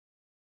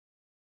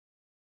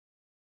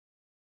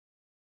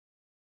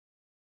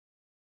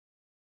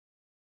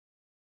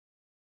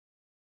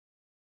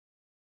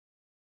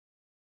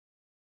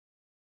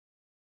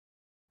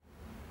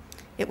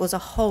It was a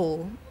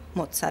whole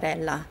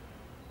mozzarella,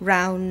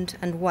 round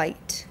and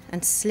white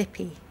and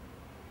slippy,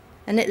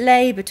 and it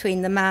lay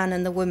between the man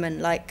and the woman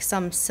like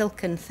some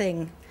silken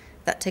thing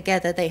that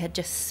together they had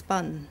just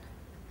spun.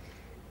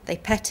 They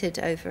petted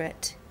over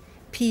it,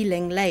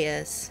 peeling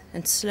layers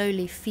and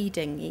slowly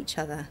feeding each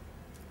other.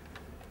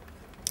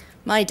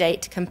 My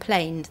date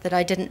complained that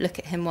I didn't look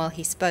at him while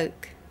he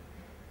spoke.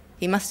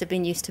 He must have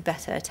been used to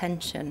better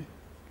attention.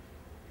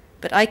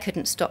 But I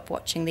couldn't stop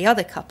watching the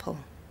other couple,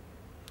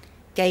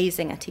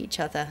 gazing at each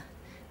other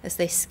as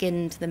they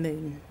skinned the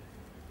moon.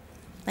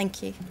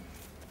 Thank you.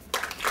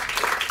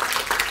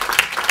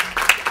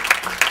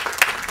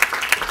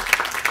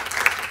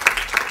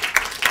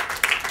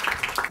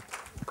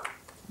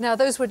 Now,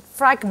 those were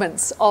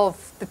fragments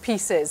of the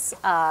pieces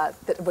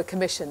that were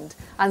commissioned.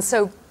 And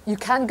so you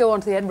can go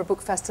onto the Edinburgh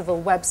Book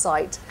Festival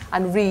website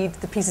and read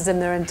the pieces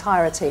in their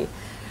entirety.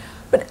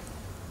 But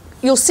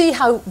you'll see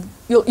how,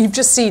 you've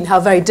just seen how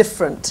very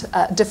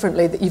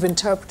differently that you've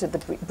interpreted the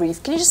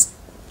brief. Can you just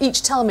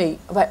each tell me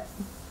about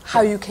how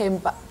you came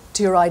back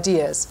to your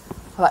ideas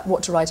about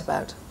what to write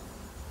about?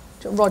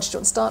 Rodge, do you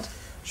want to start?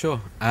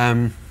 Sure.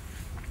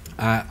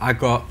 I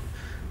got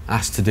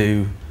asked to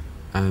do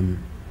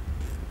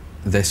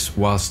this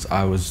whilst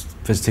I was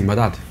visiting my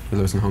dad, who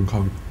lives in Hong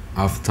Kong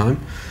half the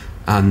time.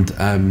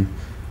 And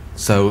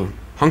so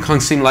Hong Kong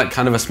seemed like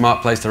kind of a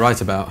smart place to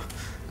write about.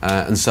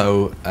 And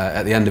so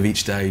at the end of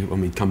each day, when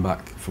we'd come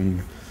back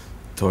from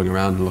touring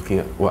around and looking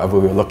at whatever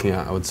we were looking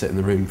at, I would sit in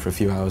the room for a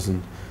few hours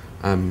and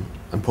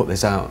put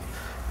this out.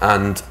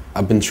 And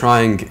I've been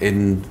trying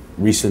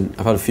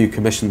I've had a few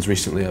commissions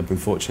recently I've been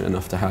fortunate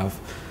enough to have,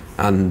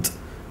 and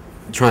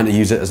trying to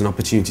use it as an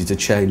opportunity to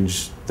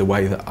change the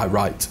way that I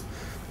write.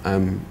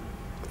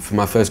 For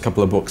my first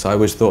couple of books, I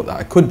always thought that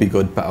I could be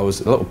good, but I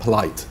was a little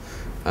polite,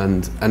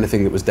 and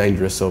anything that was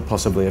dangerous or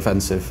possibly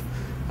offensive,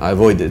 I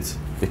avoided,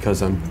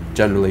 because I'm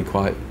generally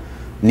quite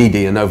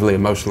needy and overly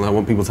emotional. I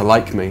want people to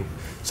like me.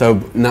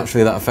 So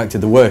naturally that affected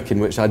the work, in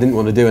which I didn't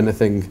want to do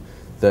anything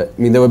that,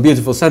 I mean, there were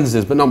beautiful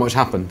sentences, but not much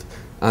happened.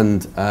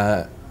 And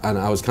I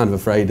was kind of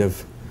afraid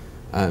of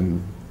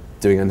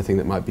doing anything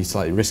that might be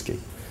slightly risky.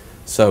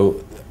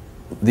 So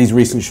these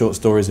recent short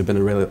stories have been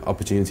a real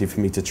opportunity for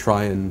me to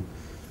try and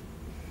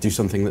do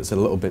something that's a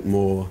little bit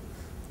more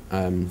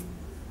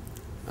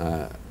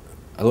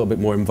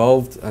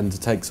involved, and to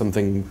take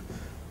something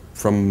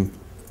from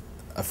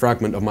a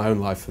fragment of my own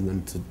life and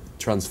then to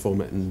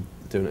transform it and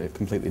do it in a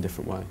completely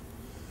different way.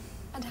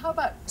 And how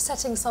about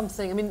setting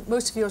something? I mean,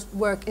 most of your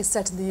work is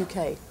set in the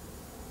UK,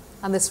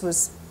 and this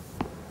was,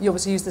 you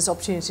obviously used this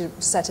opportunity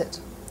to set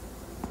it,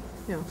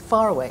 you know,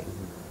 far away.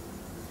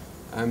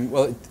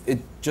 Well, it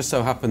just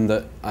so happened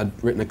that I'd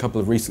written a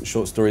couple of recent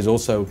short stories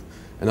also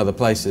in other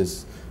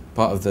places.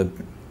 Part of the,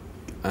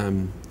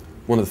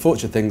 one of the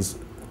fortunate things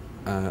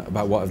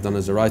about what I've done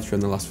as a writer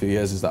in the last few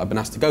years is that I've been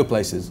asked to go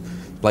places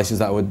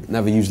that I would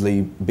never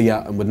usually be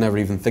at and would never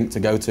even think to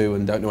go to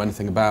and don't know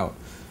anything about.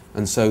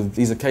 And so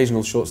these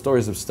occasional short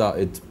stories have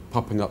started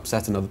popping up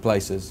set in other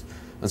places.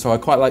 And so I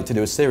quite like to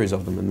do a series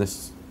of them, and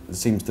this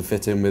seems to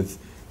fit in with,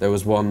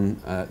 there's one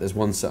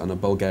set on a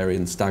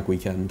Bulgarian stag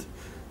weekend,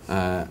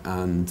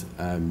 and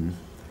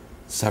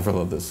several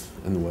others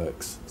in the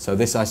works. So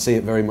this, I see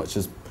it very much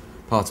as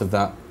part of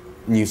that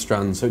new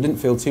strand. So it didn't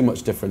feel too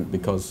much different,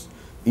 because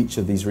each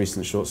of these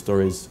recent short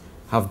stories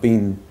have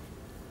been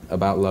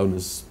about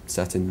loners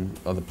set in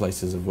other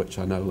places of which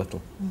I know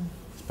little,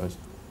 I suppose.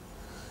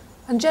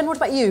 And Jen, what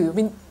about you? I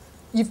mean,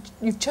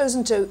 you've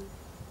chosen to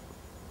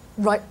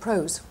write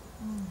prose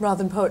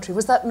rather than poetry.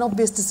 Was that an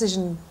obvious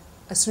decision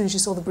as soon as you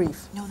saw the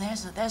brief? No,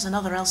 there's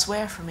another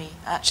elsewhere for me,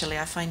 actually.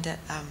 I find it,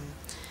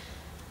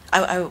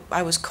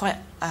 I was quite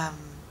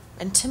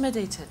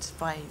intimidated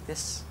by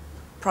this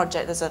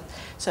project. There's a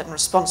certain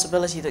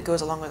responsibility that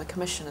goes along with a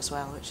commission as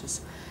well, which is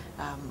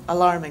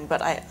alarming,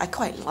 but I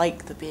quite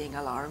like the being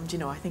alarmed. You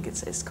know, I think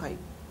it's quite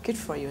good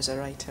for you as a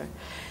writer.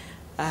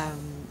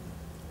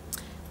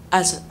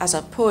 As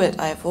a poet,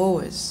 I've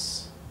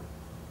always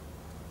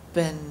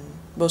been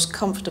most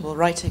comfortable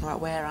writing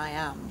about where I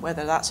am,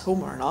 whether that's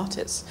home or not.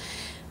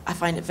 I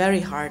find it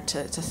very hard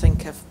to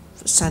think of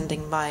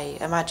sending my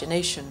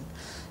imagination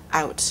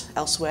out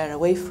elsewhere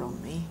away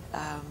from me,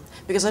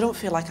 because I don't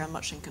feel like I'm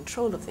much in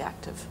control of the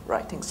act of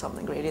writing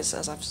something, really, as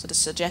I've sort of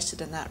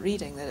suggested in that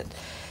reading, that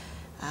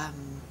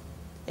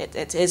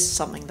it is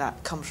something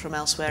that comes from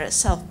elsewhere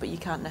itself, but you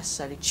can't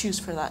necessarily choose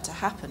for that to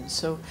happen.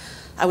 So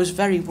I was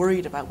very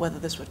worried about whether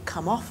this would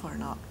come off or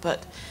not.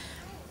 But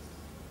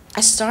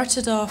I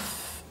started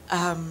off,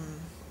 I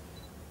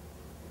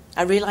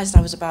realised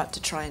I was about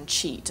to try and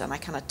cheat, and I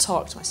kind of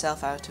talked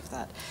myself out of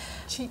that.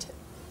 Cheat?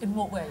 In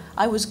what way?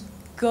 I was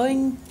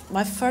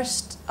my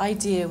first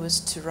idea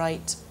was to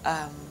write,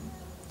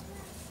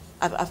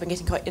 I've been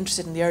getting quite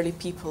interested in the early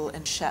people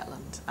in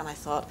Shetland, and I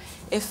thought,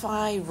 if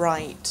I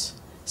write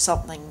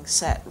something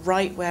set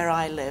right where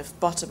I live,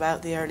 but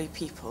about the early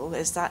people,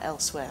 is that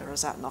elsewhere or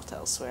is that not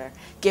elsewhere?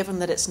 Given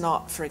that it's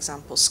not, for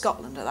example,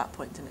 Scotland at that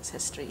point in its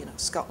history. You know,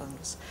 Scotland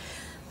was,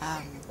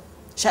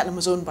 Shetland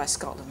was owned by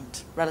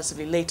Scotland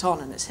relatively late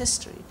on in its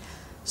history.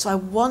 So I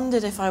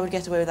wondered if I would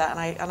get away with that,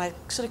 and I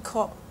sort of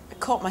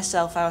caught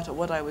myself out at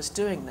what I was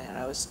doing there.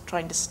 I was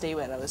trying to stay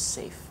where I was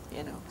safe,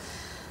 you know.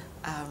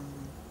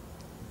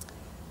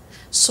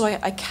 So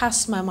I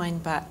cast my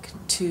mind back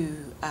to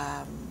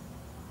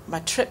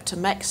my trip to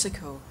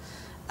Mexico,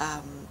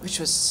 which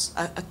was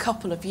a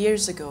couple of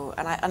years ago,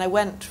 and I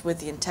went with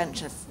the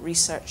intention of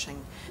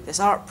researching this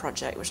art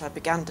project, which I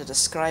began to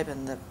describe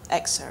in the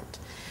excerpt.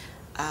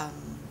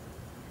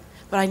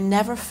 But I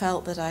never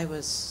felt that I'd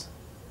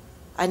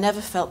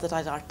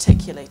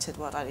articulated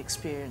what I'd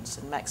experienced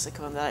in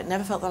Mexico, and that I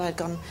never felt that I'd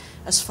gone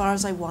as far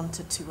as I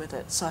wanted to with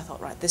it. So I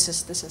thought, right, this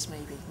is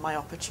maybe my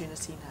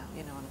opportunity now,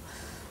 you know, and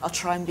I'll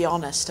try and be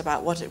honest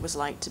about what it was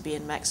like to be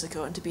in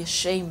Mexico and to be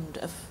ashamed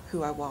of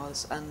who I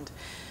was, and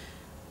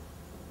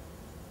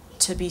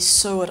to be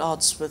so at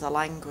odds with a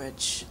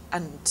language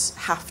and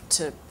have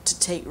to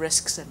take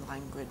risks in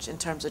language in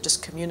terms of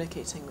just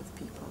communicating with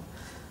people.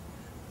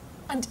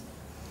 And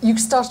you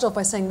started off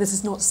by saying this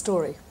is not a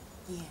story.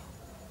 Yeah.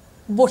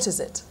 What is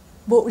it?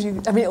 What would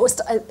you? I mean,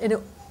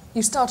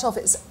 you start off.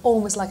 It's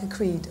almost like a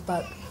creed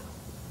about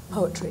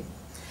poetry.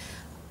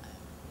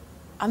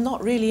 I'm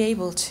not really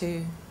able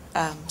to.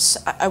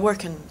 I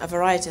work in a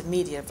variety of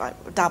media,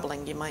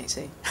 dabbling, you might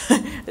say.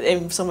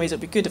 In some ways, it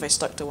would be good if I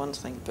stuck to one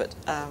thing, but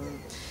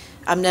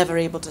I'm never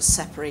able to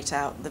separate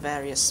out the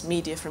various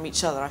media from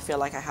each other. I feel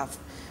like I have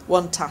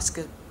one task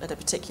at a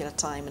particular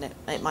time, and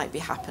it might be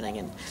happening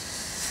in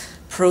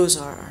prose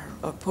or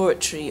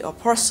poetry or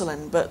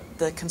porcelain, but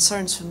the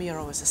concerns for me are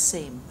always the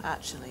same,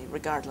 actually,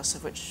 regardless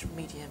of which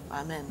medium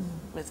I'm in,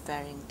 with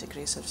varying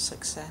degrees of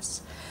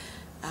success.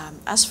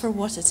 As for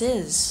what it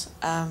is,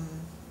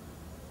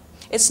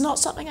 it's not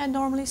something I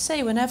normally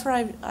say. Whenever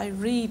I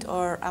read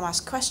or I'm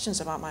asked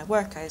questions about my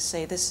work, I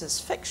say this is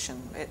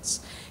fiction.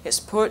 It's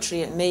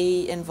poetry. It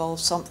may involve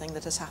something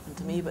that has happened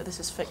to me, but this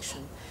is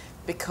fiction.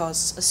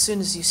 Because as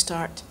soon as you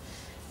start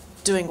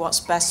doing what's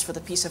best for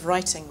the piece of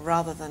writing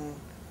rather than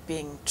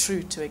being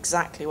true to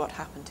exactly what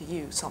happened to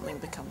you, something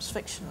becomes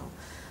fictional.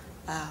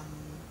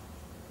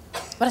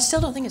 But I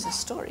still don't think it's a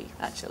story,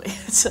 actually.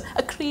 It's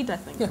a creed, I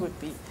think, would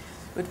be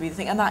the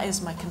thing. And that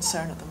is my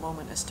concern at the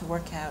moment, is to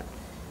work out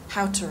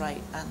how to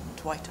write and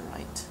why to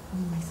write,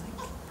 I think,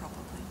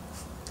 probably.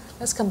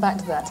 Let's come back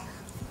to that.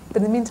 But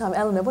in the meantime,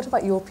 Eleanor, what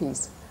about your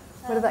piece?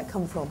 Where did that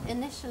come from?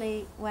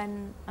 Initially,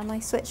 am I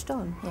switched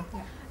on? Yeah.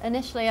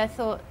 Initially, I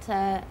thought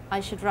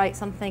I should write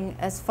something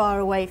as far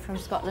away from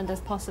Scotland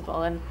as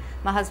possible, and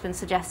my husband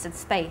suggested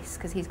space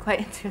because he's quite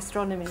into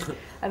astronomy,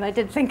 and I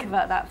did think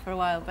about that for a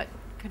while, but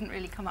couldn't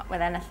really come up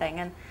with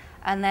anything.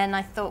 And then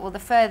I thought, well, the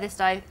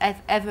furthest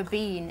I've ever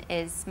been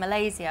is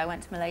Malaysia. I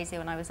went to Malaysia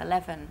when I was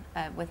 11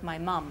 with my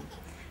mum.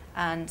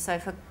 And so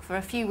for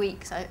a few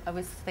weeks, I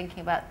was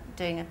thinking about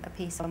doing a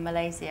piece on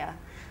Malaysia.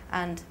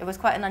 And it was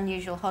quite an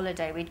unusual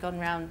holiday. We'd gone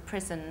around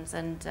prisons,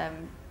 and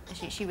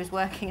she was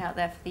working out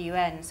there for the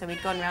UN. So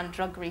we'd gone around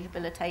drug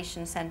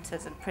rehabilitation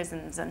centres and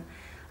prisons. And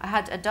I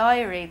had a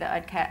diary that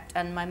I'd kept,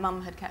 and my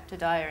mum had kept a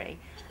diary.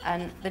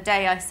 And the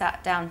day I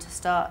sat down to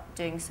start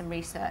doing some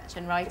research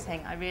and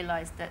writing, I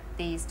realised that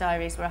these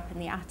diaries were up in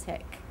the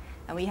attic.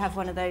 And we have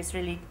one of those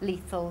really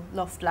lethal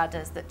loft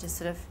ladders that just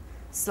sort of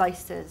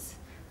slices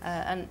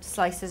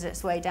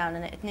its way down.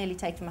 And it had nearly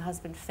taken my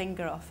husband's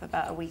finger off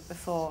about a week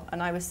before,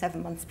 and I was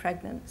 7 months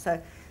pregnant.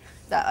 So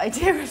that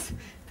idea was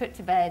put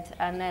to bed.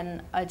 And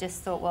then I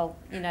just thought, well,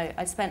 you know,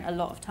 I spent a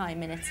lot of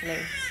time in Italy,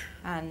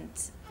 and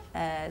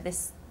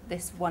this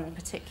one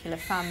particular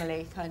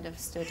family kind of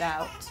stood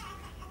out.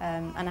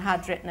 And I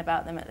had written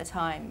about them at the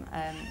time.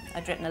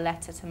 I'd written a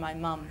letter to my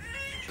mum,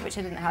 which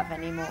I didn't have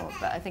anymore,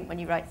 but I think when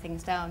you write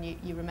things down,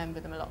 you remember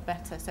them a lot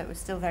better, so it was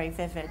still very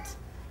vivid.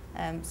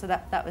 So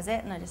that was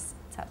it, and I just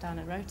sat down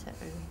and wrote it,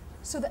 really.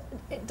 So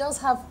it does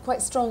have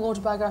quite strong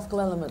autobiographical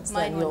elements.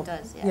 Mine one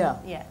does,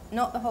 yeah.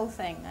 Not the whole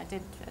thing. I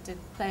did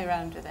play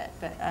around with it,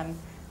 but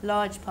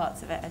large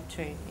parts of it are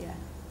true, yeah.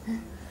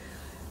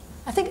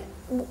 I think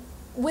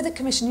with a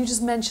commission, you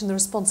just mentioned the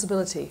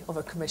responsibility of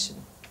a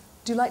commission.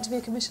 Do you like to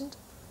be commissioned?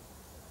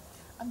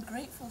 I'm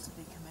grateful to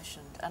be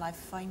commissioned, and I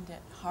find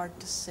it hard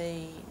to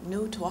say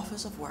no to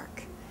offers of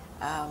work.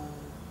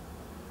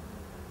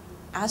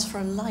 As for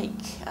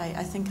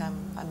I think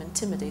I'm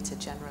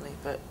intimidated generally,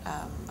 but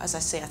as I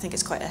say, I think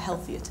it's quite a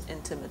healthy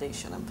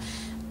intimidation.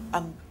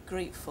 I'm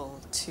grateful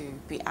to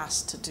be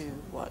asked to do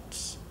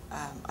what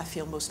I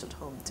feel most at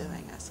home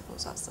doing. I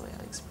suppose that's the way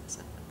I'd express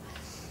it.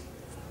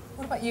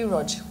 What about you,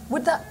 Rodge?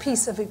 Would that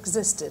piece have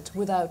existed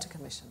without a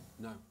commission?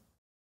 No.